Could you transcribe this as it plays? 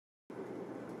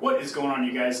What is going on,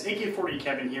 you guys? AK40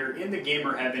 Kevin here in the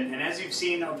gamer heaven, and as you've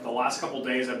seen over the last couple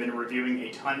days, I've been reviewing a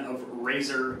ton of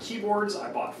Razer keyboards.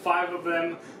 I bought 5 of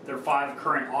them. They're 5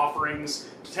 current offerings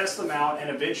to test them out, and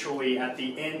eventually at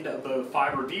the end of the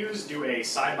 5 reviews, do a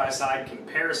side-by-side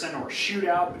comparison or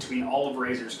shootout between all of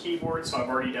Razer's keyboards. So I've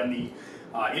already done the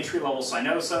entry-level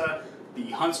Synosa, the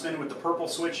Huntsman with the purple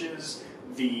switches,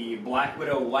 the Black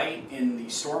Widow Light in the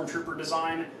Stormtrooper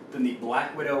design, then the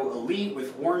Black Widow Elite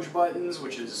with orange buttons,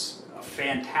 which is a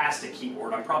fantastic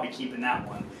keyboard. I'm probably keeping that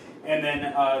one. And then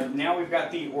now we've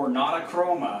got the Ornata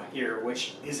Chroma here,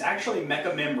 which is actually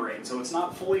mecha membrane. So it's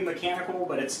not fully mechanical,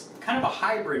 but it's kind of a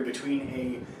hybrid between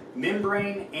a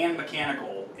membrane and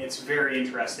mechanical. It's very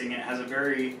interesting, and it has a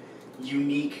very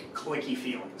unique, clicky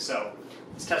feeling. So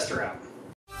let's test her out.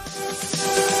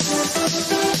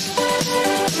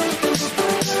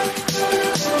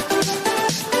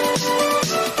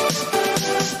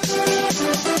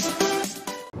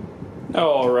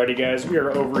 Alrighty guys, we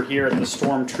are over here at the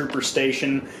Stormtrooper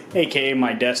station, aka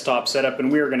my desktop setup,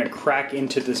 and we are going to crack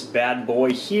into this bad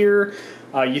boy here.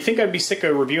 You think I'd be sick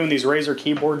of reviewing these Razer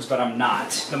keyboards, but I'm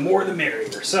not. The more the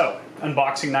merrier. So,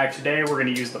 unboxing knife today, we're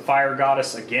going to use the Fire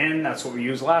Goddess again. That's what we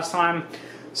used last time.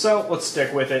 So, let's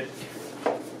stick with it.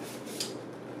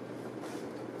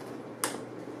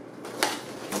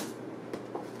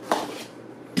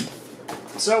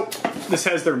 So, this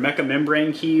has their mecha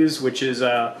membrane keys, which is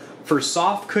for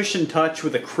soft cushion touch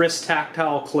with a crisp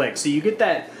tactile click. So you get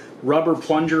that rubber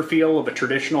plunger feel of a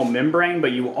traditional membrane,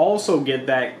 but you also get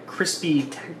that crispy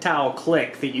tactile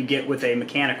click that you get with a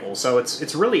mechanical. So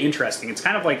it's really interesting. It's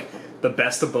kind of like the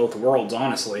best of both worlds,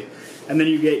 honestly. And then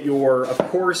you get your, of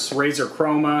course, Razer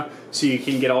Chroma, so you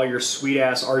can get all your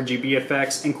sweet-ass RGB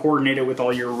effects and coordinate it with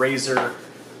all your Razer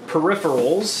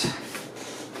peripherals.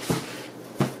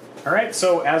 Alright,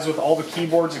 so as with all the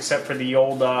keyboards except for the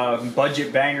old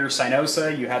budget banger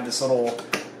Synosa, you have this little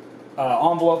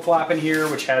envelope flap in here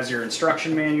which has your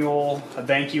instruction manual, a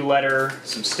thank you letter,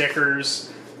 some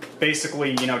stickers,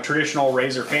 basically, you know, traditional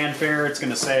Razer fanfare. It's going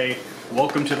to say,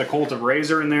 welcome to the cult of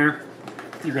Razer in there.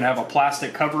 You're going to have a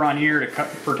plastic cover on here to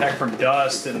protect from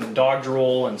dust and dog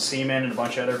drool and semen and a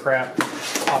bunch of other crap.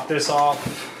 Pop this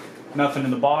off, nothing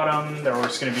in the bottom.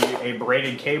 There's going to be a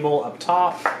braided cable up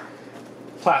top.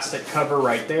 Plastic cover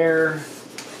right there,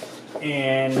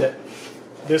 and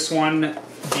this one,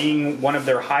 being one of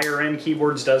their higher end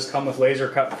keyboards, does come with laser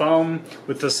cut foam.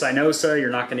 With the Synosa,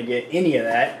 you're not going to get any of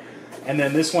that. And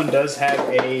then this one does have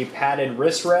a padded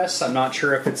wrist rest. I'm not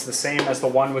sure if it's the same as the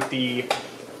one with the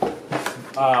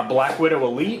Black Widow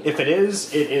Elite. If it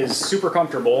is super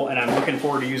comfortable, and I'm looking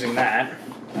forward to using that.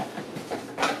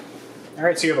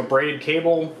 Alright, so you have a braided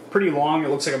cable, pretty long. It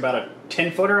looks like about a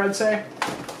 10-footer, I'd say.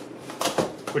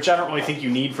 Which I don't really think you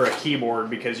need for a keyboard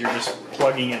because you're just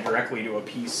plugging it directly to a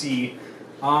PC.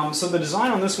 So the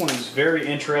design on this one is very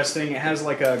interesting. It has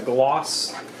like a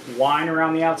gloss line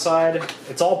around the outside.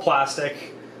 It's all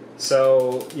plastic.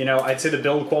 So, you know, I'd say the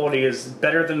build quality is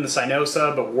better than the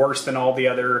Synosa, but worse than all the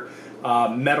other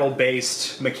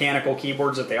metal-based mechanical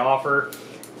keyboards that they offer.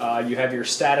 You have your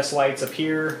status lights up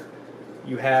here.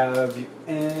 You have...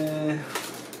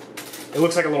 It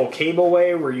looks like a little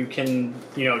cableway where you can,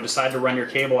 you know, decide to run your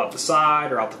cable out the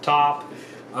side or out the top.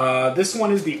 This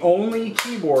one is the only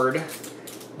keyboard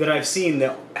that I've seen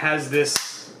that has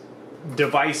this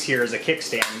device here as a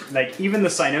kickstand. Like, even the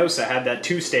Synosa had that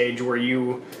 2-stage where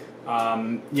you,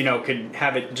 you know, could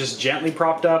have it just gently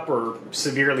propped up or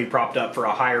severely propped up for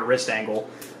a higher wrist angle.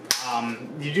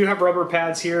 You do have rubber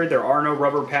pads here. There are no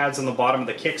rubber pads on the bottom of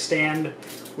the kickstand,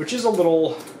 which is a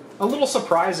little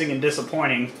surprising and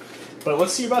disappointing. But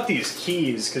let's see about these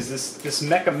keys, because this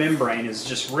mecha membrane is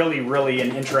just really, really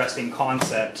an interesting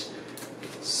concept.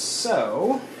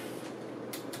 So,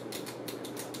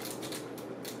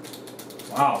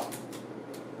 wow.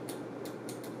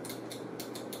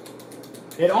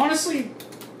 It honestly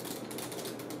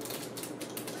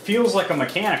feels like a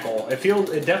mechanical.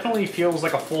 It definitely feels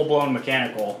like a full-blown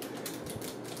mechanical.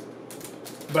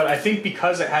 But I think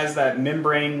because it has that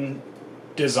membrane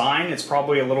design, it's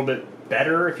probably a little bit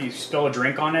better if you spill a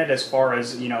drink on it, as far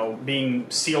as, you know, being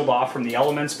sealed off from the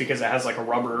elements, because it has like a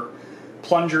rubber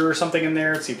plunger or something in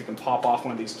there. Let's see if we can pop off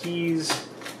one of these keys.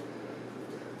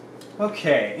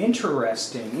 Okay,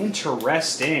 interesting.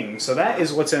 So that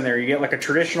is what's in there. You get like a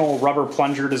traditional rubber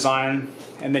plunger design,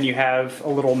 and then you have a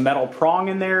little metal prong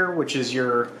in there, which is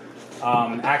your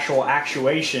actual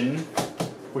actuation,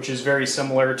 which is very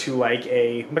similar to like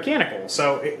a mechanical.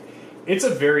 So it's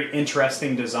a very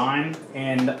interesting design,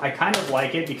 and I kind of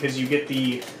like it because you get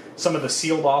the some of the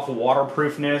sealed off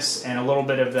waterproofness and a little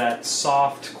bit of that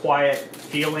soft, quiet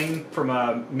feeling from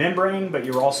a membrane, but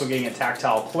you're also getting a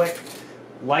tactile click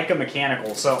like a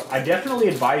mechanical. So I definitely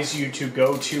advise you to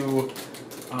go to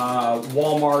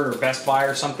Walmart or Best Buy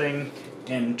or something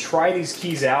and try these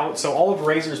keys out. So all of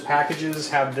Razer's packages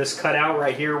have this cutout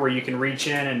right here where you can reach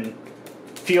in and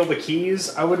feel the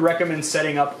keys. I would recommend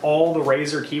setting up all the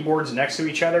Razer keyboards next to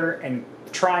each other and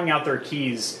trying out their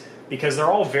keys, because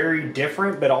they're all very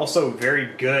different but also very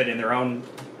good in their own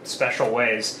special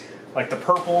ways. Like the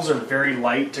purples are very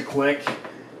light to click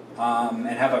and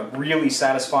have a really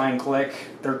satisfying click.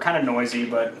 They're kind of noisy,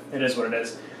 but it is what it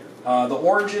is. The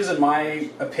oranges, in my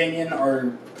opinion,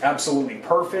 are absolutely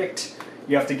perfect.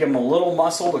 You have to give them a little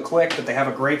muscle to click, but they have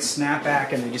a great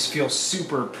snapback and they just feel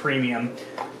super premium.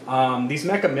 These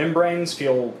mecha membranes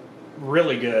feel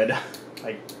really good.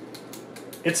 Like,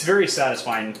 it's very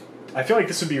satisfying. I feel like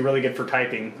this would be really good for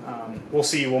typing. We'll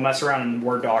see. We'll mess around in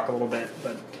Word Doc a little bit,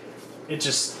 but it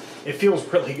feels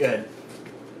really good.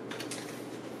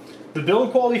 The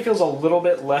build quality feels a little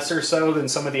bit lesser so than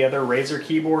some of the other Razer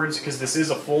keyboards, because this is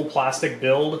a full plastic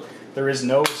build. There is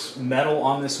no metal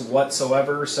on this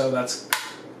whatsoever, so that's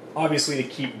obviously to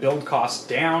keep build costs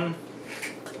down.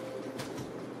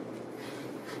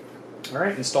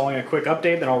 Alright, installing a quick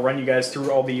update, then I'll run you guys through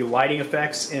all the lighting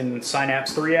effects in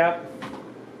Synapse 3 app.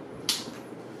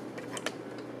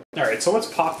 Alright, so let's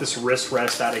pop this wrist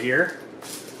rest out of here.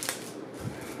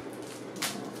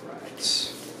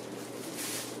 Alright.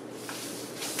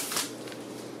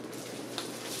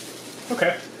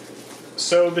 Okay,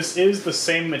 so this is the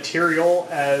same material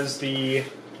as the...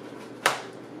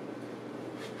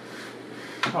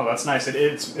 Oh, that's nice.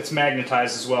 It's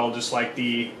magnetized as well, just like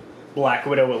the Black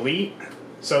Widow Elite.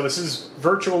 So this is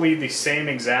virtually the same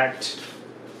exact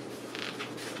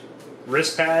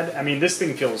wrist pad. I mean, this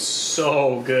thing feels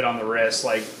so good on the wrist.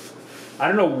 Like, I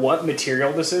don't know what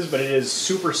material this is, but it is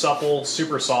super supple,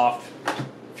 super soft.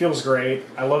 Feels great.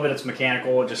 I love that it's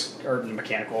mechanical.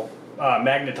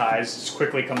 Magnetized. Just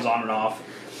quickly comes on and off.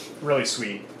 Really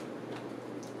sweet.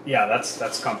 Yeah,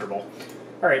 that's comfortable.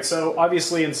 Alright, so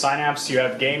obviously in Synapse you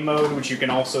have game mode, which you can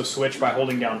also switch by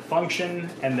holding down function,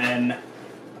 and then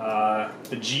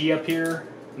the G up here,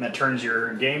 and that turns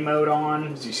your game mode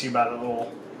on, as you see by the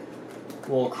little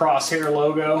crosshair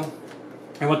logo.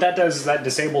 And what that does is that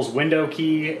disables window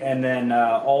key and then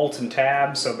Alt and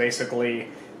Tab, so basically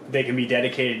they can be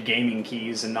dedicated gaming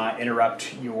keys and not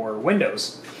interrupt your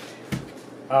windows.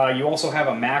 You also have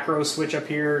a macro switch up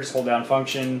here. Just hold down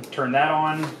function, turn that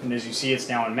on, and as you see it's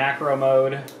now in macro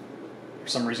mode. For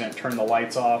some reason it turned the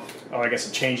lights off. Oh, I guess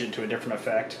it changed it to a different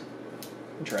effect.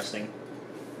 Interesting.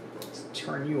 Let's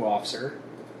turn you off, sir.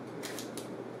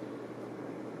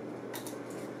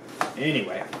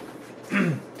 Anyway.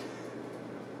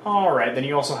 Alright, then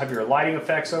you also have your lighting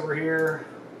effects over here.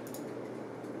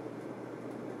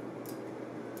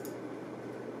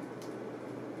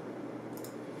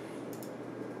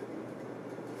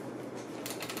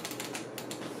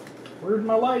 Where'd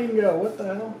my lighting go? What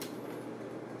the hell?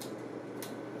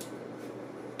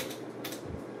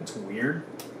 That's weird.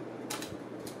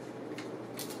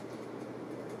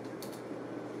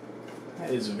 That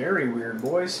is very weird,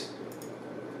 boys.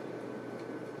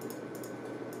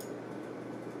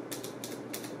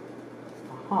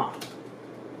 Huh.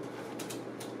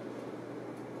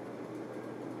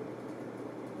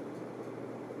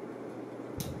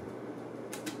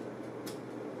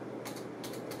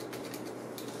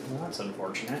 Well, that's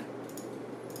unfortunate.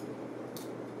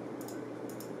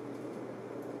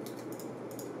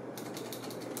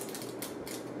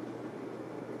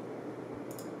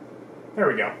 There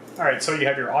we go. Alright, so you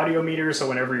have your audio meter, so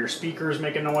whenever your speakers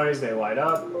make a noise, they light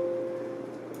up.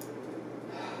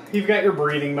 You've got your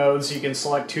breathing mode, so you can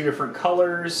select two different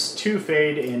colors, to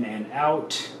fade in and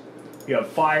out. You have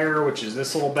fire, which is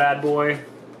this little bad boy.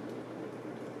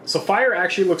 So fire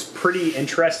actually looks pretty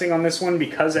interesting on this one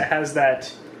because it has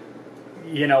that,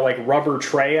 you know, like rubber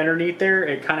tray underneath there.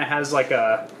 It kind of has like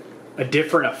a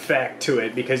different effect to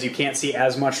it because you can't see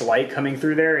as much light coming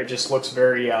through there. It just looks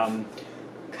very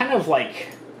kind of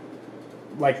like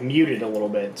muted a little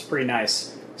bit. It's pretty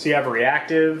nice. So you have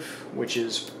reactive, which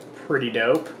is pretty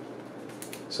dope.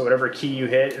 So whatever key you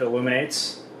hit, it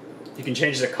illuminates. You can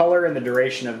change the color and the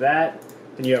duration of that.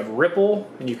 Then you have ripple,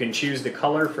 and you can choose the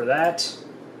color for that.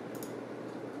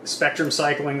 Spectrum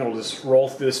cycling, it'll just roll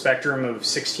through the spectrum of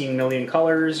 16 million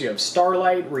colors. You have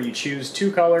starlight, where you choose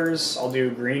two colors. I'll do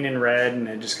green and red, and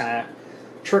it just kind of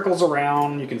trickles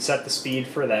around. You can set the speed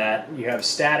for that. You have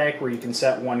static, where you can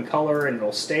set one color and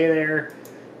it'll stay there.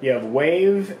 You have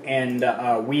wave and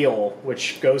wheel,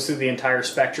 which goes through the entire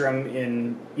spectrum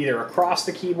in either across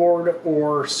the keyboard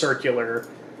or circular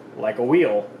like a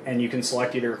wheel, and you can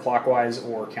select either clockwise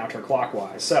or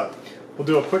counterclockwise. So we'll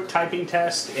do a quick typing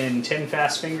test in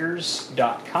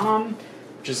 10fastfingers.com,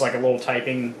 which is like a little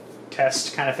typing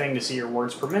test kind of thing to see your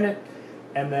words per minute.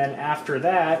 And then after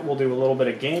that, we'll do a little bit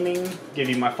of gaming, give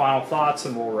you my final thoughts,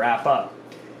 and we'll wrap up.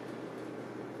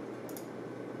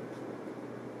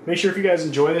 Make sure if you guys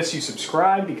enjoy this, you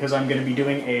subscribe, because I'm going to be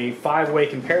doing a 5-way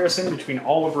comparison between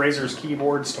all of Razer's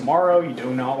keyboards tomorrow. You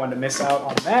do not want to miss out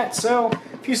on that, so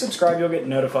if you subscribe, you'll get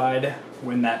notified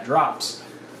when that drops.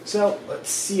 So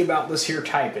let's see about this here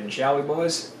typing, shall we,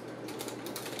 boys?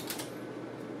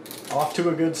 Off to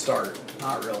a good start.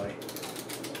 Not really.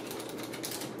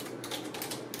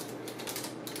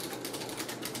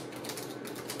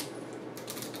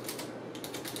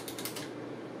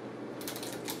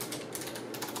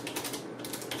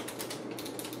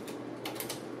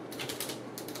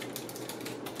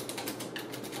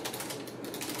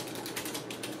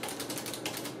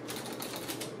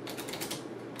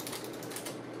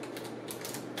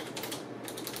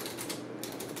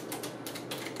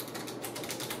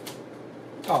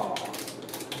 Oh.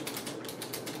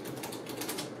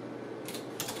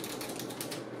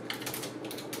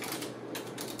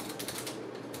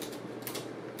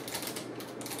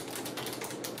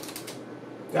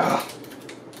 Ah.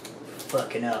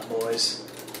 Fucking up, boys.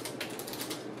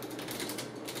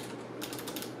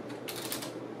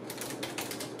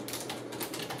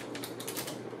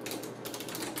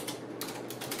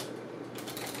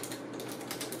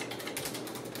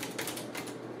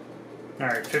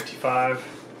 Alright, 55.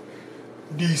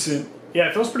 Decent. Yeah,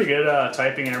 it feels pretty good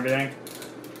typing and everything.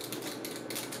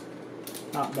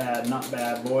 Not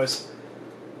bad, boys.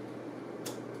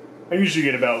 I usually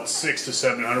get about 600 to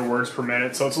 700 words per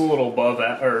minute, so it's a little above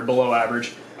that, or below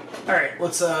average. Alright,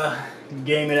 let's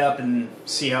game it up and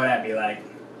see how that'd be like.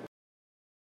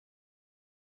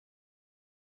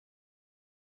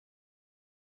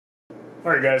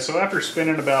 Alright guys, so after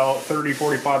spending about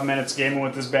 30-45 minutes gaming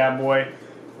with this bad boy,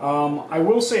 I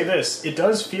will say this, it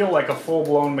does feel like a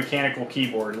full-blown mechanical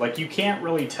keyboard. Like, you can't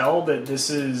really tell that this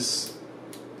is,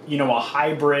 you know, a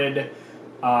hybrid,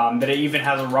 that it even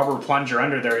has a rubber plunger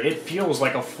under there. It feels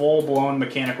like a full-blown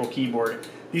mechanical keyboard.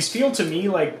 These feel to me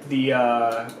like the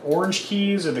orange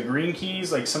keys or the green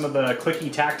keys, like some of the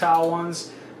clicky tactile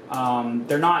ones.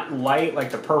 They're not light like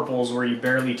the purples where you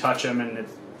barely touch them and it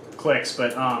clicks,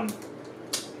 but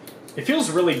it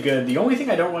feels really good. The only thing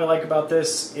I don't really like about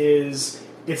this is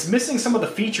it's missing some of the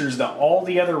features that all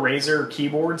the other Razer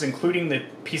keyboards, including the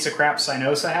piece of crap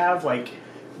Synosa, have, like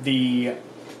the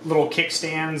little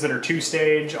kickstands that are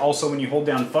 2-stage. Also, when you hold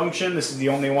down function, this is the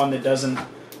only one that doesn't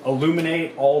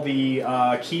illuminate all the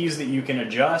keys that you can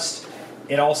adjust.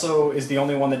 It also is the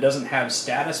only one that doesn't have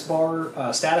status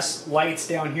lights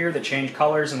down here that change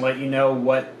colors and let you know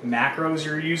what macros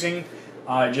you're using.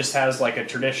 It just has like a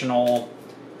traditional,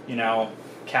 you know,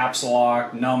 caps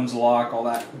lock, nums lock, all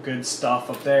that good stuff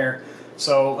up there.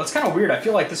 So that's kind of weird. I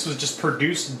feel like this was just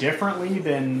produced differently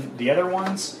than the other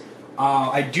ones.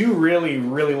 I do really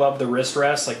love the wrist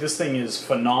rest. Like, this thing is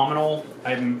phenomenal.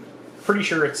 I'm pretty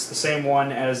sure it's the same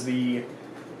one as the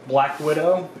Black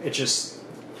Widow. It just,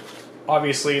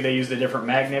 obviously they used a different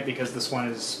magnet because this one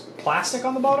is plastic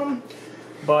on the bottom.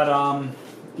 But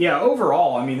yeah,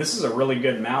 overall, I mean, this is a really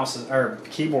good mouse or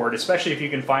keyboard, especially if you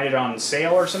can find it on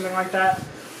sale or something like that.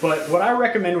 But what I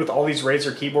recommend with all these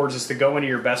Razer keyboards is to go into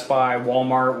your Best Buy,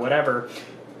 Walmart, whatever,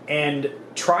 and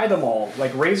try them all.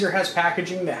 Like, Razer has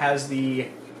packaging that has the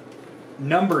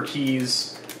number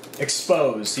keys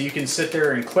exposed, so you can sit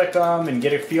there and click them and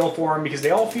get a feel for them, because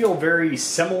they all feel very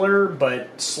similar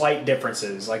but slight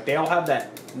differences. Like, they all have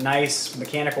that nice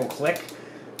mechanical click,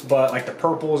 but like the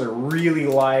purples are really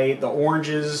light, the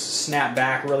oranges snap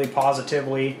back really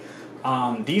positively.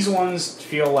 These ones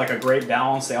feel like a great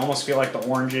balance. They almost feel like the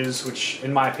oranges, which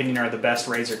in my opinion are the best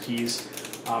Razer keys,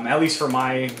 at least for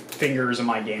my fingers and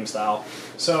my game style.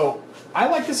 So I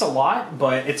like this a lot,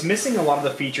 but it's missing a lot of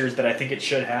the features that I think it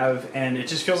should have, and it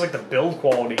just feels like the build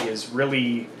quality is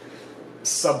really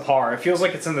subpar. It feels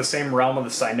like it's in the same realm of the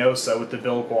Synosa with the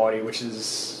build quality, which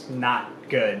is not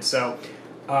good. So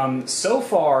so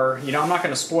far, you know, I'm not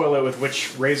going to spoil it with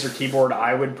which Razer keyboard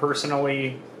I would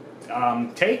personally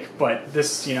take, but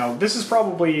this, you know, this is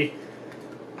probably,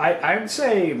 I would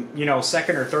say, you know,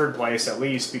 second or third place at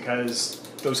least, because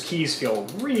those keys feel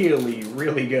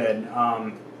really good.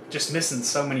 Just missing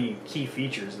so many key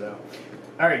features though.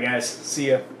 Alright guys,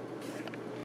 see ya.